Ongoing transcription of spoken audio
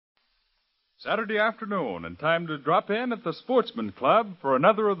Saturday afternoon, and time to drop in at the Sportsman Club for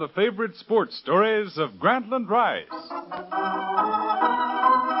another of the favorite sports stories of Grantland Rice.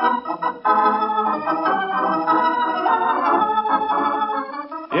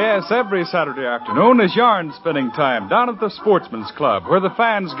 Yes, every Saturday afternoon is yarn spinning time down at the Sportsman's Club, where the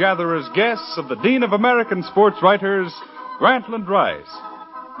fans gather as guests of the Dean of American Sports Writers, Grantland Rice.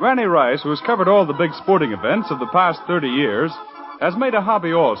 Granny Rice, who has covered all the big sporting events of the past 30 years, has made a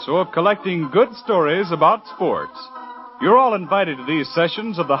hobby also of collecting good stories about sports. You're all invited to these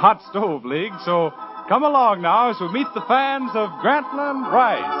sessions of the Hot Stove League, so come along now as we meet the fans of Grantland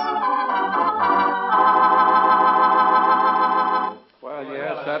Rice. Well,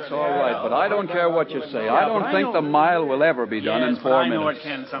 yes, that's all right, but I don't care what you say. I don't think the mile will ever be done in 4 minutes. I know it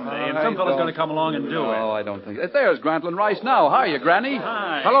can someday, and some fellow's going to come along and do it. No, I don't think... There's Grantland Rice now. Hiya, Granny.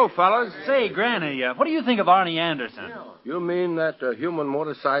 Hi. Hello, fellas. Say, Granny, what do you think of Arnie Anderson? You mean that human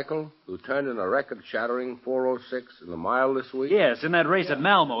motorcycle who turned in a record-shattering 4:06 in the mile this week? Yes, in that race at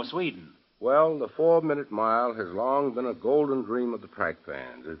Malmo, Sweden. Well, the 4-minute mile has long been a golden dream of the track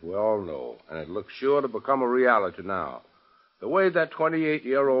fans, as we all know, and it looks sure to become a reality now. The way that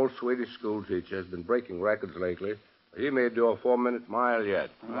 28-year-old Swedish schoolteacher has been breaking records lately, he may do a 4-minute mile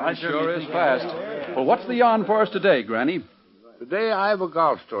yet. That sure is fast. Well, what's the yarn for us today, Granny? Today I have a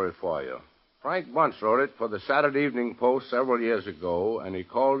golf story for you. Frank Bunce wrote it for the Saturday Evening Post several years ago, and he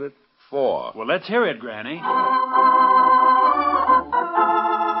called it Fore. Well, let's hear it, Granny.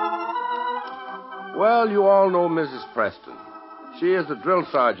 Well, you all know Mrs. Preston. She is the drill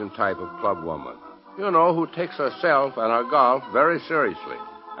sergeant type of club woman. You know, who takes herself and her golf very seriously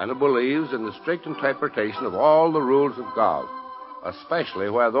and who believes in the strict interpretation of all the rules of golf, especially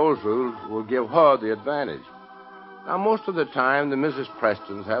where those rules will give her the advantage. Now, most of the time, the Mrs.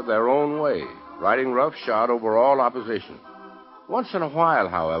 Prestons have their own way, riding roughshod over all opposition. Once in a while,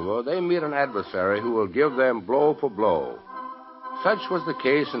 however, they meet an adversary who will give them blow for blow. Such was the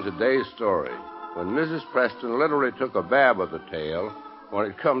case in today's story, when Mrs. Preston literally took a dab at the tail when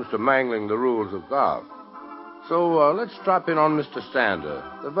it comes to mangling the rules of golf. So let's drop in on Mr. Stander,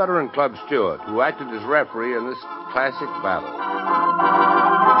 the veteran club steward who acted as referee in this classic battle.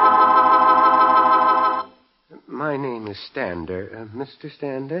 My name is Stander, Mr.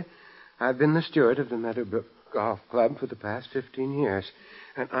 Stander. I've been the steward of the Meadowbrook Golf Club for the past 15 years,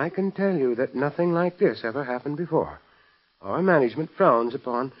 and I can tell you that nothing like this ever happened before. Our management frowns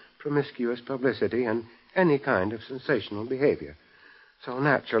upon promiscuous publicity and any kind of sensational behavior. So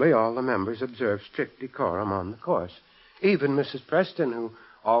naturally, all the members observe strict decorum on the course. Even Mrs. Preston, who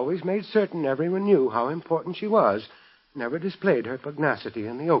always made certain everyone knew how important she was, never displayed her pugnacity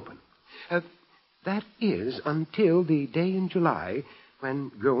in the open. That is, until the day in July when,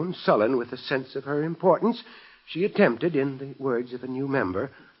 grown sullen with a sense of her importance, she attempted, in the words of a new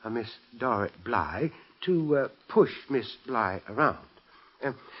member, a Miss Dorrit Bly, to push Miss Bly around.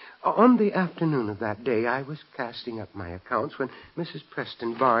 On the afternoon of that day, I was casting up my accounts when Mrs.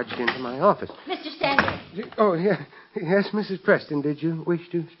 Preston barged into my office. Mr. Sander. Oh, yeah. Yes, Mrs. Preston, did you wish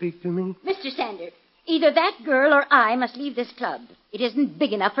to speak to me? Mr. Sander, either that girl or I must leave this club. It isn't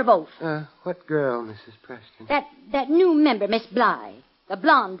big enough for both. What girl, Mrs. Preston? That new member, Miss Bly. The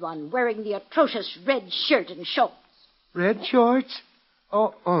blonde one, wearing the atrocious red shirt and shorts. Red shorts?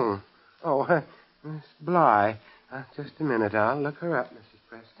 Miss Bly. Just a minute. I'll look her up, Mrs.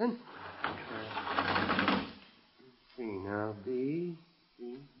 Preston. Let's see now.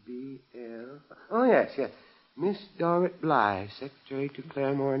 B-E-B-L. Oh, yes. Miss Dorrit Bly, Secretary to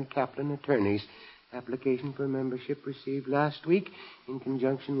Claremore and Kaplan Attorneys. Application for membership received last week in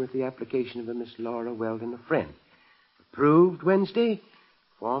conjunction with the application of a Miss Laura Weldon, a friend. Approved Wednesday.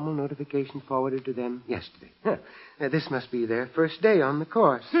 Formal notification forwarded to them yesterday. Now, this must be their first day on the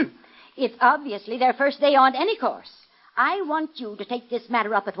course. It's obviously their first day on any course. I want you to take this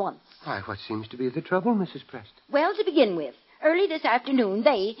matter up at once. Why, what seems to be the trouble, Mrs. Preston? Well, to begin with, early this afternoon,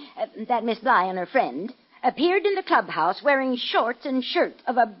 that Miss Bly and her friend, appeared in the clubhouse wearing shorts and shirt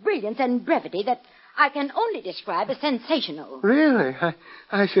of a brilliance and brevity that I can only describe as sensational. Really?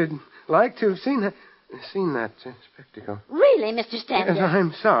 I should like to have seen that spectacle. Really, Mr. Stander? Yes,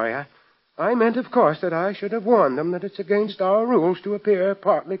 I'm sorry. I meant, of course, that I should have warned them that it's against our rules to appear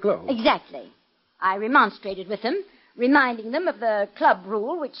partly clothed. Exactly. I remonstrated with them, reminding them of the club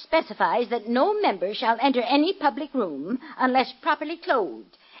rule which specifies that no member shall enter any public room unless properly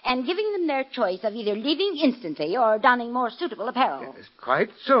clothed, and giving them their choice of either leaving instantly or donning more suitable apparel. Yes, quite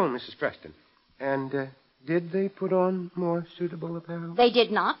so, Mrs. Preston. And did they put on more suitable apparel? They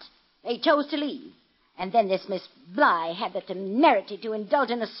did not. They chose to leave. And then this Miss Bly had the temerity to indulge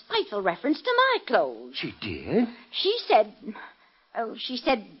in a spiteful reference to my clothes. She did? She said... Oh, she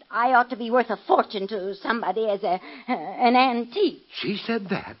said I ought to be worth a fortune to somebody as an antique. She said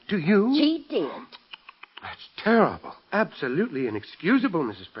that to you? She did. That's terrible. Absolutely inexcusable,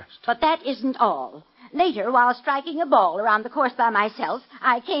 Mrs. Preston. But that isn't all. Later, while striking a ball around the course by myself,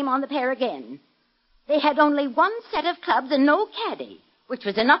 I came on the pair again. They had only one set of clubs and no caddy, which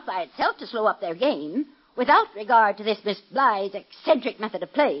was enough by itself to slow up their game, without regard to this Miss Bly's eccentric method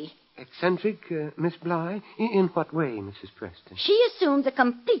of play. Eccentric, Miss Bly? In what way, Mrs. Preston? She assumes a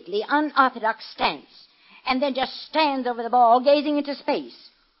completely unorthodox stance, and then just stands over the ball, gazing into space,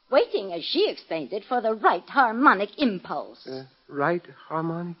 waiting, as she explains it, for the right harmonic impulse. Right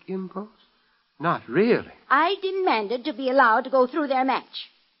harmonic impulse? Not really. I demanded to be allowed to go through their match.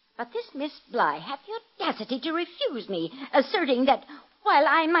 But this Miss Bly had the audacity to refuse me, asserting that while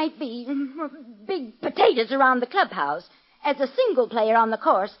I might be big potatoes around the clubhouse, as a single player on the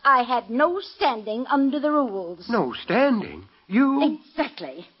course, I had no standing under the rules. No standing? You?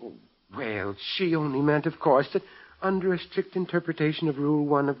 Exactly. Oh, well, she only meant, of course, that under a strict interpretation of Rule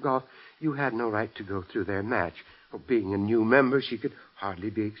 1 of golf, you had no right to go through their match. Well, being a new member, she could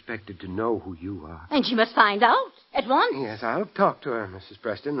hardly be expected to know who you are. And she must find out at once. Yes, I'll talk to her, Mrs.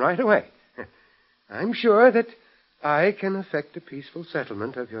 Preston, right away. I'm sure that I can effect a peaceful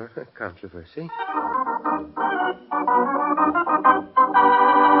settlement of your controversy.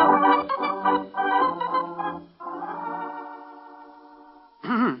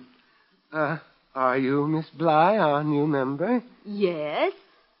 Are you Miss Bly, our new member? Yes.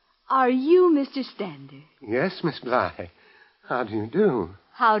 Are you Mr. Stander? Yes, Miss Bly. How do you do?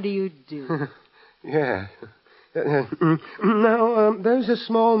 How do you do? Yes. Now, there's a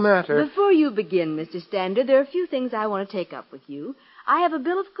small matter. Before you begin, Mr. Stander, there are a few things I want to take up with you. I have a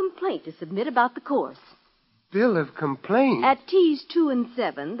bill of complaint to submit about the course. Bill of complaint? At tees 2 and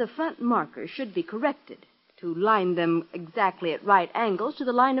 7, the front markers should be corrected to line them exactly at right angles to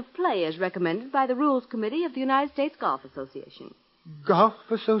the line of play as recommended by the Rules Committee of the United States Golf Association. Golf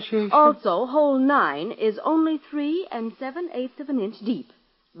Association? Also, hole 9 is only 3 7/8 of an inch deep,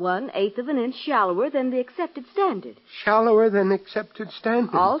 1/8 of an inch shallower than the accepted standard. Shallower than accepted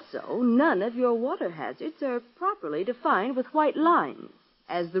standard? Also, none of your water hazards are properly defined with white lines,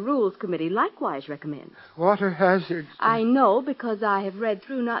 as the Rules Committee likewise recommends. Water hazards? I know because I have read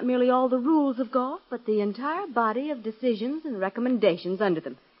through not merely all the rules of golf, but the entire body of decisions and recommendations under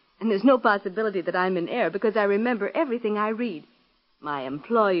them. And there's no possibility that I'm in error because I remember everything I read. My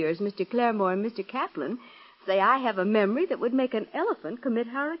employers, Mr. Claremore and Mr. Kaplan, say I have a memory that would make an elephant commit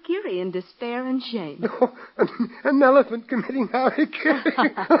harakiri in despair and shame. Oh, an elephant committing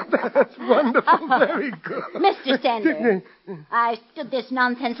harakiri. That's wonderful. Very good. Mr. Stander, I stood this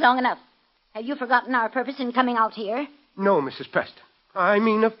nonsense long enough. Have you forgotten our purpose in coming out here? No, Mrs. Preston. I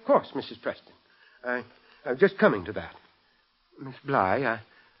mean, of course, Mrs. Preston. I'm just coming to that. Miss Bly,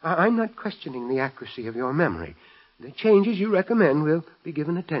 I'm not questioning the accuracy of your memory. The changes you recommend will be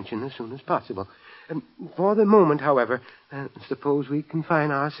given attention as soon as possible. And for the moment, however, suppose we confine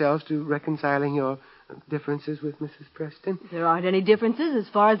ourselves to reconciling your differences with Mrs. Preston? There aren't any differences as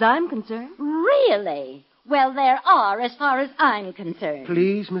far as I'm concerned. Really? Well, there are as far as I'm concerned.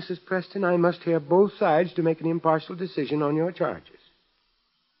 Please, Mrs. Preston, I must hear both sides to make an impartial decision on your charges.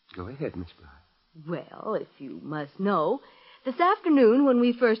 Go ahead, Miss Bly. Well, if you must know, this afternoon when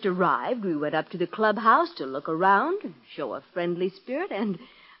we first arrived, we went up to the clubhouse to look around and show a friendly spirit, and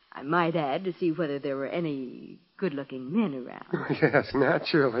I might add, to see whether there were any good-looking men around. Yes,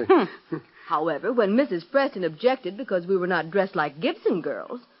 naturally. However, when Mrs. Preston objected because we were not dressed like Gibson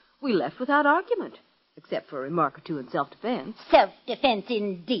girls, we left without argument, except for a remark or two in self-defense. Self-defense,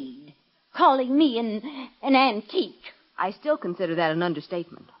 indeed. Calling me an antique. I still consider that an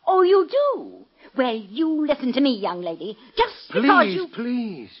understatement. Oh, you do? Well, you listen to me, young lady. Just because you...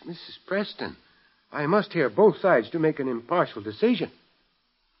 Please, Mrs. Preston. I must hear both sides to make an impartial decision.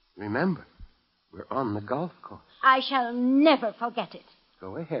 Remember, we're on the golf course. I shall never forget it.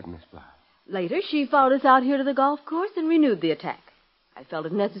 Go ahead, Miss Bly. Later, she followed us out here to the golf course and renewed the attack. I felt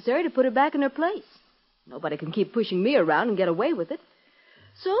it necessary to put her back in her place. Nobody can keep pushing me around and get away with it.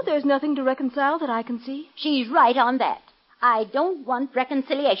 So there's nothing to reconcile that I can see. She's right on that. I don't want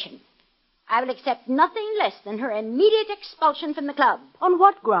reconciliation. I will accept nothing less than her immediate expulsion from the club. On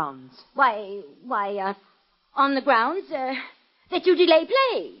what grounds? Why, on the grounds that you delay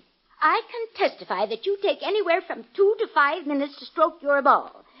play. I can testify that you take anywhere from 2 to 5 minutes to stroke your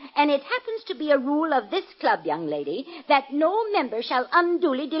ball. And it happens to be a rule of this club, young lady, that no member shall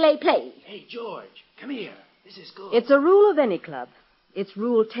unduly delay play. Hey, George, come here. This is good. It's a rule of any club. It's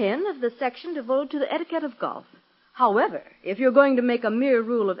Rule 10 of the section devoted to the etiquette of golf. However, if you're going to make a mere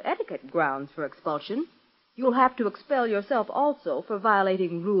rule of etiquette grounds for expulsion, you'll have to expel yourself also for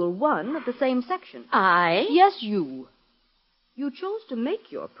violating Rule 1 of the same section. I? Yes, you. You chose to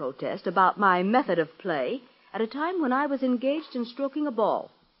make your protest about my method of play at a time when I was engaged in stroking a ball.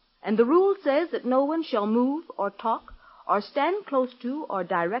 And the rule says that no one shall move or talk or stand close to or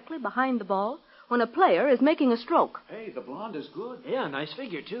directly behind the ball when a player is making a stroke. Hey, the blonde is good. Yeah, nice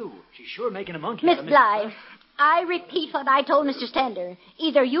figure, too. She's sure making a monkey Miss out of Bly, I repeat what I told Mr. Stander.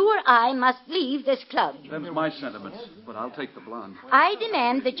 Either you or I must leave this club. Them's my sentiments, but I'll take the blonde. I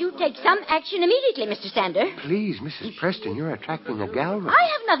demand that you take some action immediately, Mr. Stander. Please, Mrs. Preston, you're attracting a gallery. I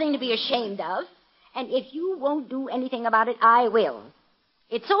have nothing to be ashamed of. And if you won't do anything about it, I will.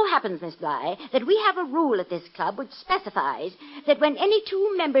 It so happens, Miss Bly, that we have a rule at this club which specifies that when any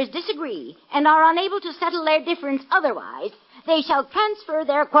two members disagree and are unable to settle their difference otherwise, they shall transfer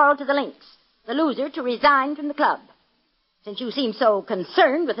their quarrel to the links, the loser to resign from the club. Since you seem so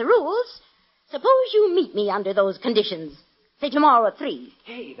concerned with the rules, suppose you meet me under those conditions. Say tomorrow at 3.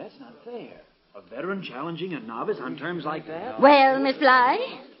 Hey, that's not fair. A veteran challenging a novice on terms like that? Well, Miss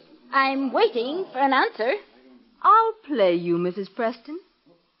Bly, I'm waiting for an answer. I'll play you, Mrs. Preston.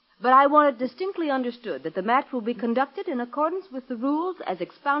 But I want it distinctly understood that the match will be conducted in accordance with the rules as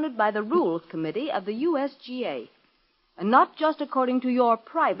expounded by the Rules Committee of the USGA, and not just according to your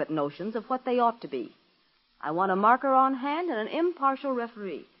private notions of what they ought to be. I want a marker on hand and an impartial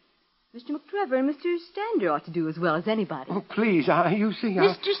referee. Mr. McTrevor and Mr. Stander ought to do as well as anybody. Oh, please, you see,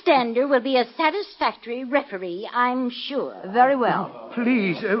 Mr. Stander will be a satisfactory referee, I'm sure. Very well.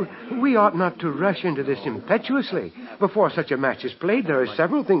 Please, we ought not to rush into this impetuously. Before such a match is played, there are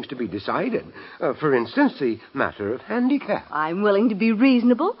several things to be decided. For instance, the matter of handicap. I'm willing to be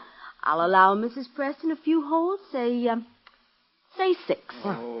reasonable. I'll allow Mrs. Preston a few holes, say 6.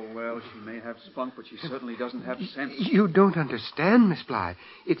 Oh, well, she may have spunk, but she certainly doesn't have sense. You don't understand, Miss Bly.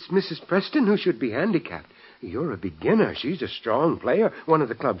 It's Mrs. Preston who should be handicapped. You're a beginner. She's a strong player, one of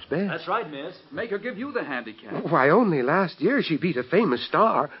the club's best. That's right, miss. Make her give you the handicap. Why, only last year she beat a famous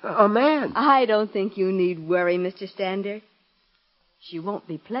star, a man. I don't think you need worry, Mr. Stander. She won't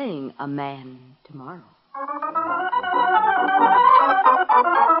be playing a man tomorrow.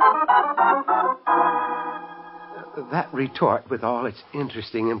 That retort, with all its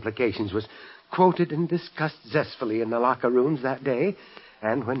interesting implications, was quoted and discussed zestfully in the locker rooms that day.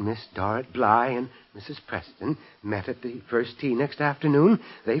 And when Miss Dorrit Bly and Mrs. Preston met at the first tee next afternoon,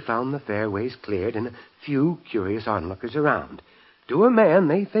 they found the fairways cleared and a few curious onlookers around. To a man,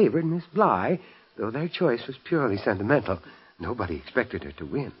 they favored Miss Bly, though their choice was purely sentimental. Nobody expected her to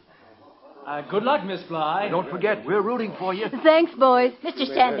win. Good luck, Miss Bly. Don't forget, we're rooting for you. Thanks, boys. Mr.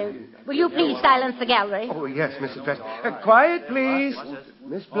 Stander, will you please silence the gallery? Oh, yes, Mrs. Preston. Quiet, please.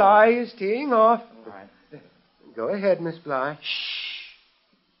 Miss Bly is teeing off. Go ahead, Miss Bly.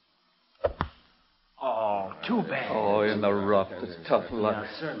 Oh, too bad. Oh, in the rough. It's tough luck.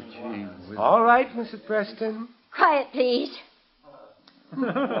 Gee, All right, Mrs. Preston. Quiet, please.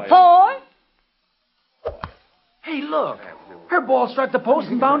 4. Hey, look. Her ball struck the post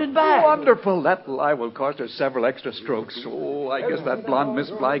and bounded back. Wonderful. That lie will cost her several extra strokes. Oh, I guess that blonde Miss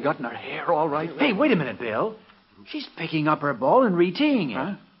Bly got in her hair all right. Hey, wait a minute, Bill. She's picking up her ball and reteeing it.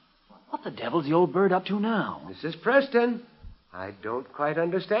 Huh? What the devil's the old bird up to now? Mrs. Preston, I don't quite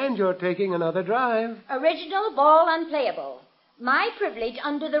understand your taking another drive. Original ball unplayable. My privilege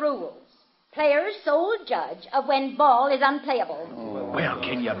under the rules. Player's sole judge of when ball is unplayable. Oh. Well,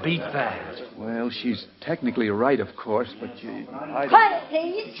 can you beat that? Well, she's technically right, of course, but Quiet,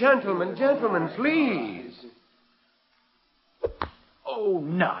 please. Gentlemen, please. Oh,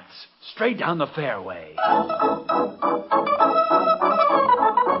 nuts. Straight down the fairway.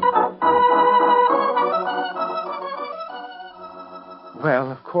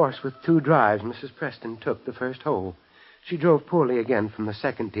 Well, of course, with 2 drives, Mrs. Preston took the first hole. She drove poorly again from the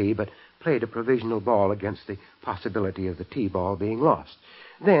second tee, but played a provisional ball against the possibility of the tee ball being lost.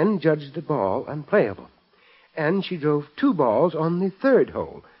 Then judged the ball unplayable. And she drove 2 balls on the third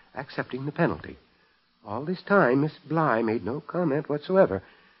hole, accepting the penalty. All this time, Miss Bly made no comment whatsoever.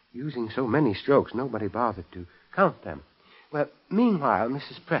 Using so many strokes, nobody bothered to count them. Well, meanwhile,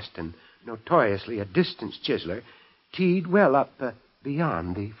 Mrs. Preston, notoriously a distance chiseler, teed well up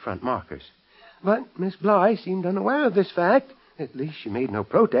beyond the front markers. But Miss Bly seemed unaware of this fact. At least she made no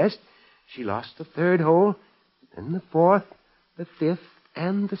protest. She lost the third hole, then the fourth, the fifth,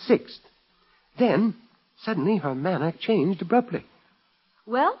 and the 6th. Then, suddenly, her manner changed abruptly.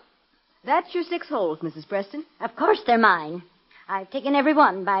 Well, that's your 6 holes, Mrs. Preston. Of course they're mine. I've taken every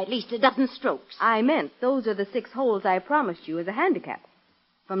one by at least a dozen strokes. I meant those are the 6 holes I promised you as a handicap.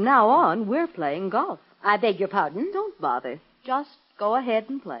 From now on, we're playing golf. I beg your pardon? Don't bother. Just go ahead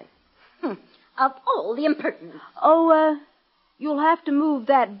and play. Of all the impertinence. Oh, you'll have to move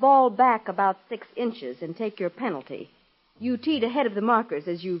that ball back about 6 inches and take your penalty. You teed ahead of the markers,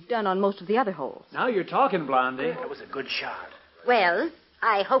 as you've done on most of the other holes. Now you're talking, Blondie. That was a good shot. Well,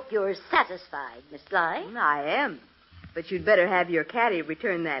 I hope you're satisfied, Miss Bly. I am. But you'd better have your caddy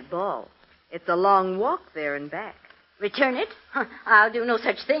return that ball. It's a long walk there and back. Return it? I'll do no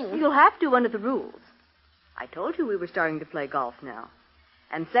such thing. You'll have to under the rules. I told you we were starting to play golf now.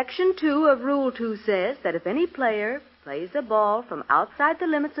 And Section 2 of Rule 2 says that if any player plays a ball from outside the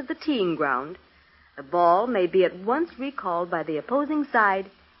limits of the teeing ground, the ball may be at once recalled by the opposing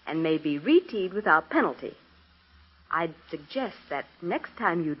side and may be re-teed without penalty. I'd suggest that next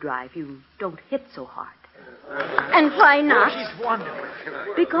time you drive, you don't hit so hard. And why not? She's wonderful.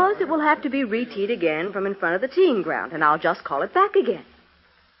 Because it will have to be re-teed again from in front of the teeing ground, and I'll just call it back again.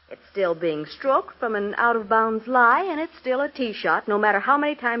 It's still being stroked from an out-of-bounds lie, and it's still a tee shot, no matter how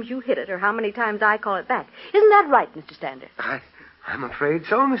many times you hit it or how many times I call it back. Isn't that right, Mr. Stander? I'm afraid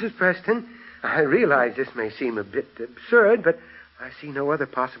so, Mrs. Preston. I realize this may seem a bit absurd, but I see no other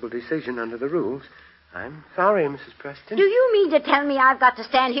possible decision under the rules. I'm sorry, Mrs. Preston. Do you mean to tell me I've got to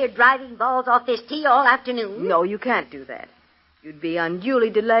stand here driving balls off this tee all afternoon? No, you can't do that. You'd be unduly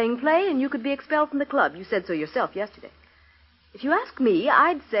delaying play, and you could be expelled from the club. You said so yourself yesterday. If you ask me,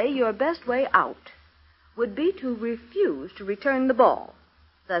 I'd say your best way out would be to refuse to return the ball,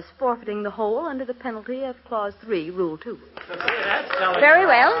 thus forfeiting the hole under the penalty of Clause 3, Rule 2. Very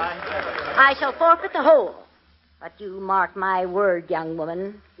well. I shall forfeit the hole. But you mark my word, young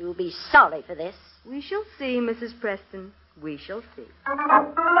woman, you'll be sorry for this. We shall see, Mrs. Preston. We shall see.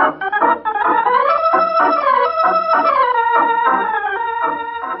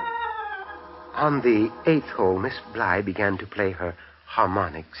 On the 8th hole, Miss Bly began to play her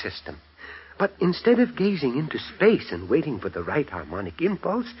harmonic system. But instead of gazing into space and waiting for the right harmonic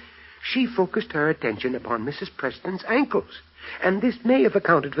impulse, she focused her attention upon Mrs. Preston's ankles. And this may have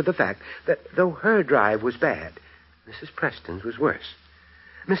accounted for the fact that though her drive was bad, Mrs. Preston's was worse.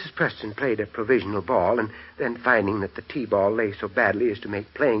 Mrs. Preston played a provisional ball, and then finding that the tee ball lay so badly as to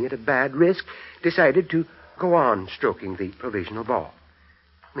make playing it a bad risk, decided to go on stroking the provisional ball.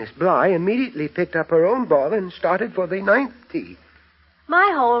 Miss Bly immediately picked up her own ball and started for the 9th tee.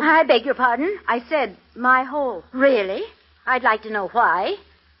 My hole. I beg your pardon? I said my hole. Really? I'd like to know why.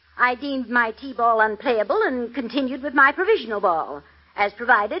 I deemed my tee ball unplayable and continued with my provisional ball, as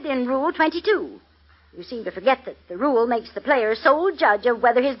provided in Rule 22. You seem to forget that the rule makes the player sole judge of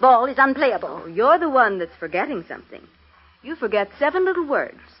whether his ball is unplayable. Oh, you're the one that's forgetting something. You forget 7 little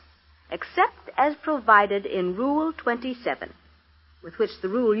words. Except as provided in Rule 27, with which the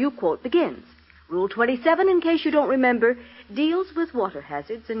rule you quote begins. Rule 27, in case you don't remember, deals with water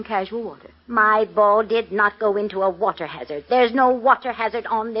hazards in casual water. My ball did not go into a water hazard. There's no water hazard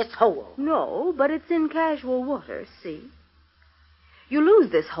on this hole. No, but it's in casual water, see? You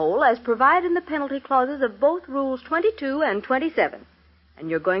lose this hole as provided in the penalty clauses of both Rules 22 and 27. And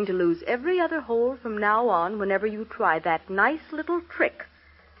you're going to lose every other hole from now on whenever you try that nice little trick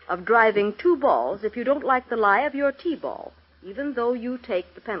of driving 2 balls if you don't like the lie of your tee ball, even though you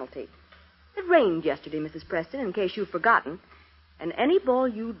take the penalty. It rained yesterday, Mrs. Preston, in case you've forgotten, and any ball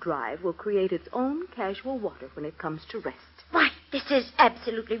you drive will create its own casual water when it comes to rest. Why, this is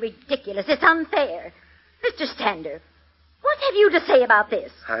absolutely ridiculous. It's unfair. Mr. Stander, what have you to say about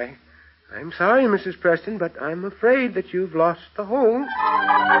this? I'm sorry, Mrs. Preston, but I'm afraid that you've lost the hole.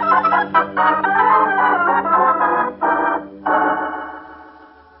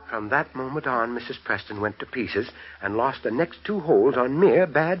 From that moment on, Mrs. Preston went to pieces and lost the next 2 holes on mere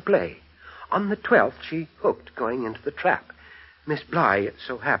bad play. On the 12th, she hooked going into the trap. Miss Bly, it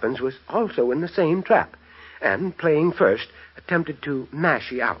so happens, was also in the same trap, and, playing first, attempted to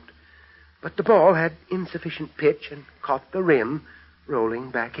mashie out. But the ball had insufficient pitch and caught the rim, rolling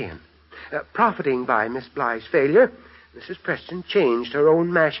back in. Profiting by Miss Bly's failure, Mrs. Preston changed her own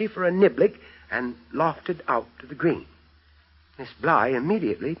mashie for a niblick and lofted out to the green. Miss Bly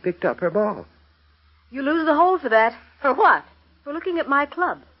immediately picked up her ball. You lose the hole for that. For what? For looking at my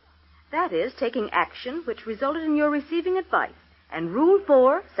club. That is, taking action which resulted in your receiving advice. And Rule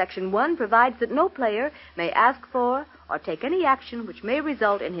 4, Section 1, provides that no player may ask for or take any action which may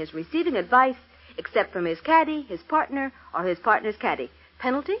result in his receiving advice except from his caddy, his partner, or his partner's caddy.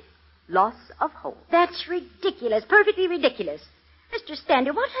 Penalty? Loss of hole. That's ridiculous, perfectly ridiculous. Mr.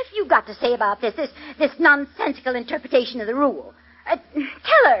 Stander, what have you got to say about this nonsensical interpretation of the rule?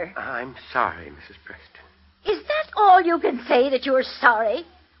 Tell her. I'm sorry, Mrs. Preston. Is that all you can say, that you're sorry?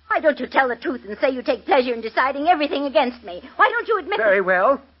 Why don't you tell the truth and say you take pleasure in deciding everything against me? Why don't you admit Very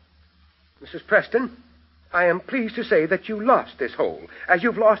well. Mrs. Preston, I am pleased to say that you lost this hole, as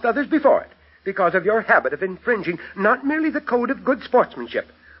you've lost others before it. because of your habit of infringing not merely the code of good sportsmanship,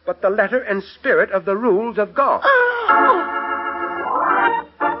 but the letter and spirit of the rules of golf.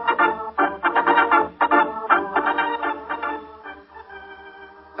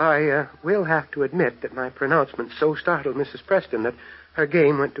 I will have to admit that my pronouncement so startled Mrs. Preston that her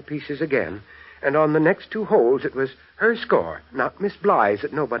game went to pieces again, and on the next 2 holes it was her score, not Miss Bly's,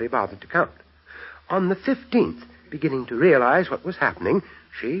 that nobody bothered to count. On the 15th, beginning to realize what was happening,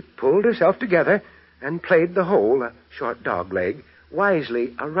 she pulled herself together and played the hole, a short dog leg,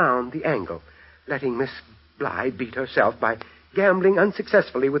 wisely around the angle, letting Miss Bly beat herself by gambling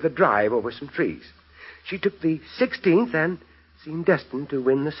unsuccessfully with a drive over some trees. She took the 16th and seemed destined to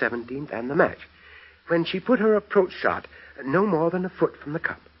win the 17th and the match, when she put her approach shot no more than a foot from the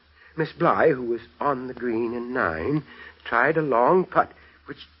cup. Miss Bly, who was on the green in 9, tried a long putt,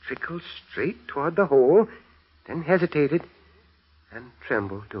 which trickled straight toward the hole, then hesitated and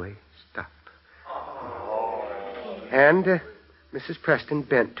trembled to a stop. And Mrs. Preston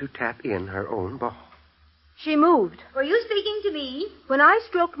bent to tap in her own ball. She moved. Were you speaking to me? When I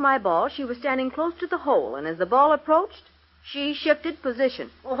stroked my ball, she was standing close to the hole, and as the ball approached, she shifted position.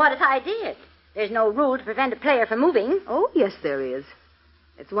 Well, what if I did? There's no rule to prevent a player from moving. Oh, yes, there is.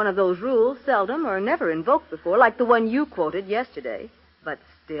 It's one of those rules seldom or never invoked before, like the one you quoted yesterday, but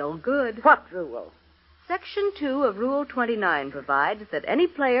still good. What rule? Section 2 of Rule 29 provides that any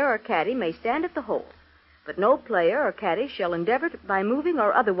player or caddy may stand at the hole, but no player or caddy shall endeavor by moving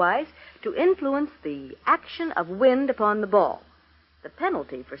or otherwise to influence the action of wind upon the ball, the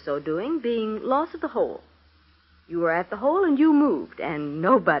penalty for so doing being loss of the hole. You were at the hole and you moved, and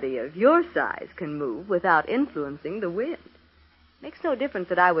nobody of your size can move without influencing the wind. Makes no difference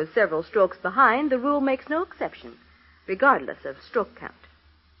that I was several strokes behind. The rule makes no exception, regardless of stroke count.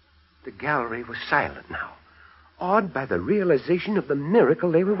 The gallery was silent now, awed by the realization of the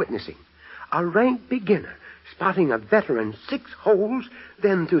miracle they were witnessing. A rank beginner spotting a veteran 6 holes,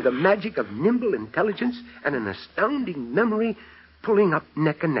 then through the magic of nimble intelligence and an astounding memory, pulling up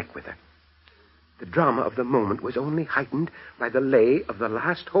neck and neck with her. The drama of the moment was only heightened by the lay of the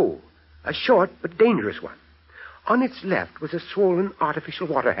last hole, a short but dangerous one. On its left was a swollen artificial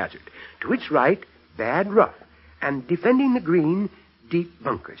water hazard. To its right, bad rough, and defending the green, deep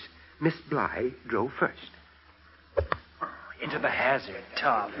bunkers. Miss Bly drove first. Into the hazard.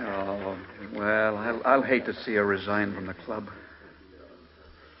 Tough. Oh, well, I'll hate to see her resign from the club.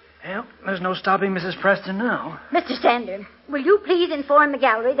 Well, there's no stopping Mrs. Preston now. Mr. Stander, will you please inform the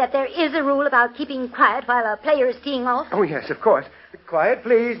gallery that there is a rule about keeping quiet while a player is teeing off? Oh, yes, of course. Quiet,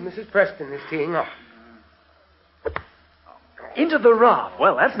 please. Mrs. Preston is teeing off. Into the rough.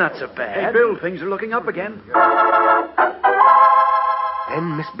 Well, that's not so bad. Hey, Bill, things are looking up again.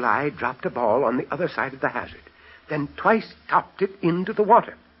 Then Miss Bly dropped a ball on the other side of the hazard, then twice topped it into the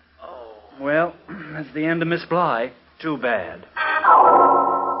water. Oh, well, that's the end of Miss Bly. Too bad.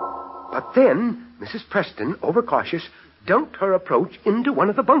 But then Mrs. Preston, overcautious, dunked her approach into one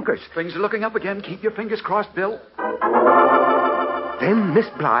of the bunkers. Things are looking up again. Keep your fingers crossed, Bill. Then Miss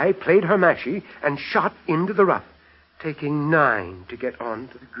Bly played her mashie and shot into the rough, taking 9 to get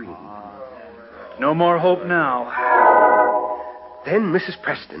onto the green. No more hope now. Then Mrs.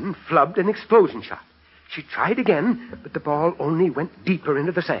 Preston flubbed an explosion shot. She tried again, but the ball only went deeper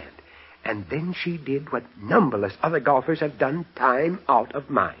into the sand. And then she did what numberless other golfers have done time out of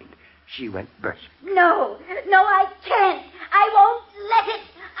mind. She went bursting. No, I can't. I won't let it.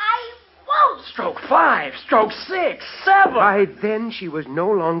 I won't. Stroke 5, stroke 6, 7. By then she was no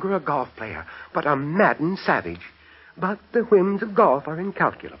longer a golf player, but a maddened savage. But the whims of golf are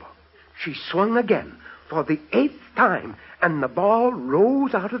incalculable. She swung again for the 8th time, and the ball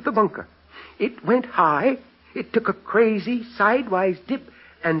rose out of the bunker. It went high, it took a crazy sidewise dip,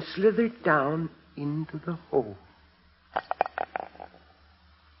 and slithered down into the hole.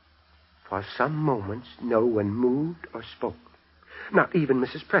 For some moments, no one moved or spoke. Not even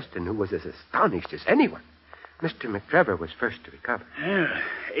Mrs. Preston, who was as astonished as anyone. Mr. McTrevor was first to recover.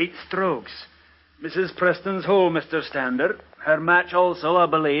 8 strokes. Mrs. Preston's hole, Mr. Stander. Her match also, I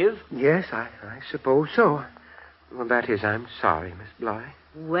believe. Yes, I suppose so. Well, that is, I'm sorry, Miss Bly.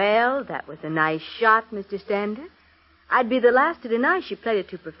 Well, that was a nice shot, Mr. Stander. I'd be the last to deny she played it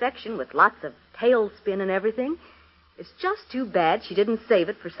to perfection with lots of tailspin and everything. It's just too bad she didn't save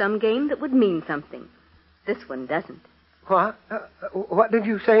it for some game that would mean something. This one doesn't. What did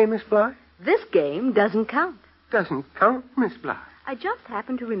you say, Miss Bly? This game doesn't count. Doesn't count, Miss Bly. I just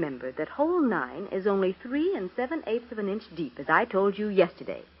happened to remember that hole 9 is only 3 7/8 of an inch deep, as I told you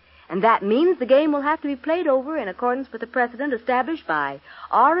yesterday. And that means the game will have to be played over in accordance with the precedent established by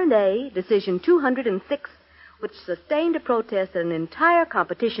R&A Decision 206, which sustained a protest that an entire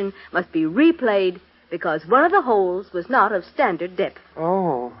competition must be replayed because one of the holes was not of standard depth.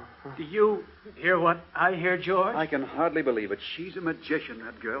 Oh. Do you hear what I hear, George? I can hardly believe it. She's a magician,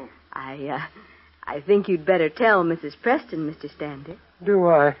 that girl. I think you'd better tell Mrs. Preston, Mr. Stander. Do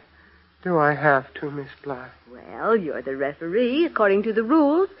I have to, Miss Bly? Well, you're the referee. According to the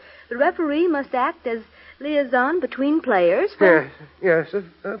rules, the referee must act as liaison between players. Yes,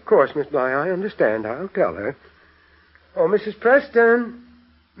 of course, Miss Bly. I understand. I'll tell her. Oh, Mrs. Preston.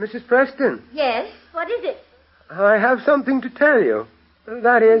 Mrs. Preston. Yes? What is it? I have something to tell you.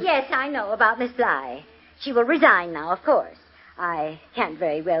 That is... Yes, I know about Miss Bly. She will resign now, of course. I can't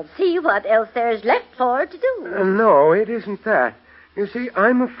very well see what else there's left for her to do. No, it isn't that. You see,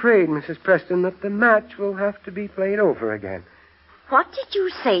 I'm afraid, Mrs. Preston, that the match will have to be played over again. What did you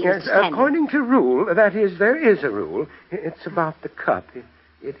say, Yes, Mr. Stanley? according to rule, that is, there is a rule. It's about the cup.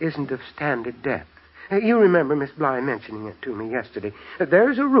 It isn't of standard depth. You remember Miss Bly mentioning it to me yesterday.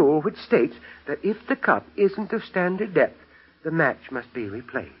 There's a rule which states that if the cup isn't of standard depth, the match must be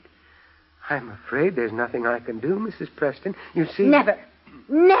replayed. I'm afraid there's nothing I can do, Mrs. Preston. You see... Never.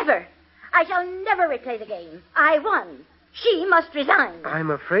 Never. I shall never replay the game. I won. She must resign.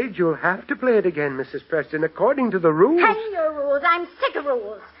 I'm afraid you'll have to play it again, Mrs. Preston, according to the rules. Hang your rules. I'm sick of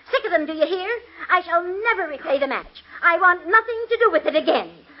rules. Sick of them, do you hear? I shall never replay the match. I want nothing to do with it again.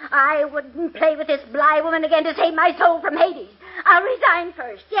 I wouldn't play with this Bly woman again to save my soul from Hades. I'll resign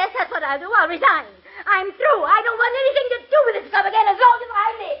first. Yes, that's what I'll do. I'll resign. I'm through. I don't want anything to do with this club again as long as I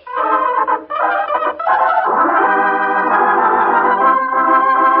live.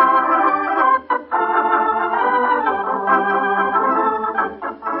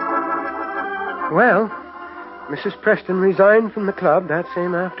 Well, Mrs. Preston resigned from the club that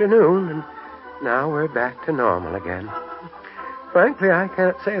same afternoon, and now we're back to normal again. Frankly, I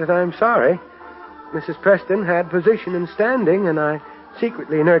can't say that I'm sorry. Mrs. Preston had position and standing, and I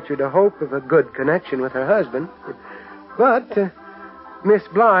secretly nurtured a hope of a good connection with her husband. But Miss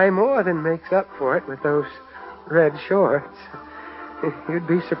Bly more than makes up for it with those red shorts. You'd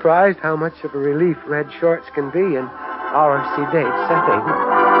be surprised how much of a relief red shorts can be in our sedate setting.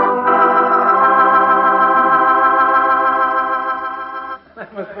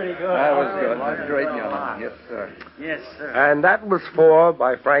 That was pretty good. That was good. Great, young. Yes, sir. Yes, sir. And that was Fore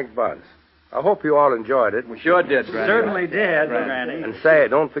by Frank Bunce. I hope you all enjoyed it. We sure did, Granny. Certainly did, Granny. And say,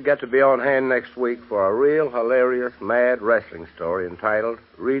 don't forget to be on hand next week for a real hilarious, mad wrestling story entitled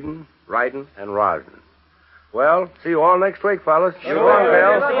Reading, Writing, and Rosin. Well, see you all next week, fellas. Sure. Come on,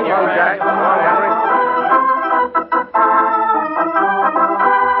 Bill. Come on, Jack. Come on, Henry.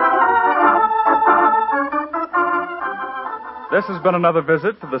 This has been another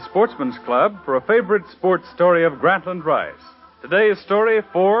visit to the Sportsman's Club for a favorite sports story of Grantland Rice. Today's story,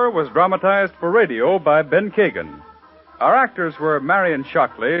 Fore, was dramatized for radio by Ben Kagan. Our actors were Marion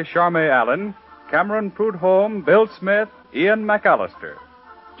Shockley, Charmaine Allen, Cameron Prudhomme, Bill Smith, Ian McAllister.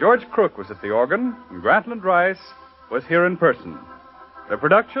 George Crook was at the organ, and Grantland Rice was here in person. The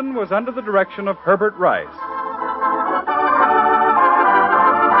production was under the direction of Herbert Rice.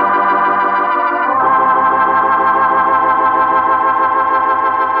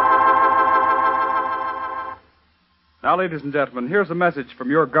 Now, ladies and gentlemen, here's a message from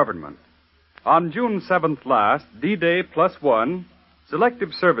your government. On June 7th last, D-Day +1,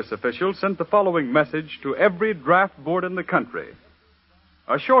 Selective Service officials sent the following message to every draft board in the country.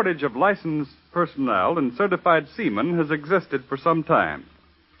 A shortage of licensed personnel and certified seamen has existed for some time.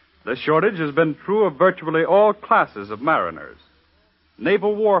 This shortage has been true of virtually all classes of mariners.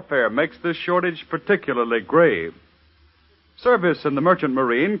 Naval warfare makes this shortage particularly grave. Service in the merchant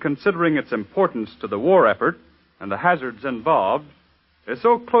marine, considering its importance to the war effort and the hazards involved, is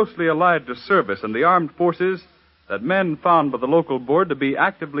so closely allied to service in the armed forces that men found by the local board to be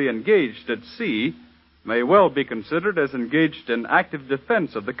actively engaged at sea may well be considered as engaged in active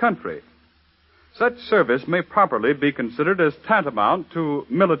defense of the country. Such service may properly be considered as tantamount to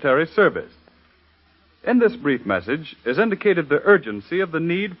military service. In this brief message is indicated the urgency of the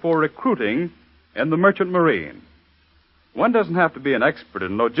need for recruiting in the merchant marine. One doesn't have to be an expert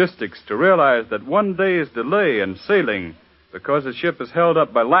in logistics to realize that one day's delay in sailing because a ship is held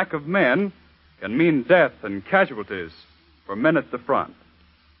up by lack of men can mean death and casualties for men at the front.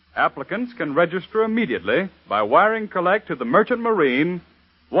 Applicants can register immediately by wiring collect to the Merchant Marine,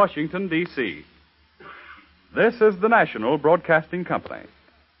 Washington, D.C. This is the National Broadcasting Company.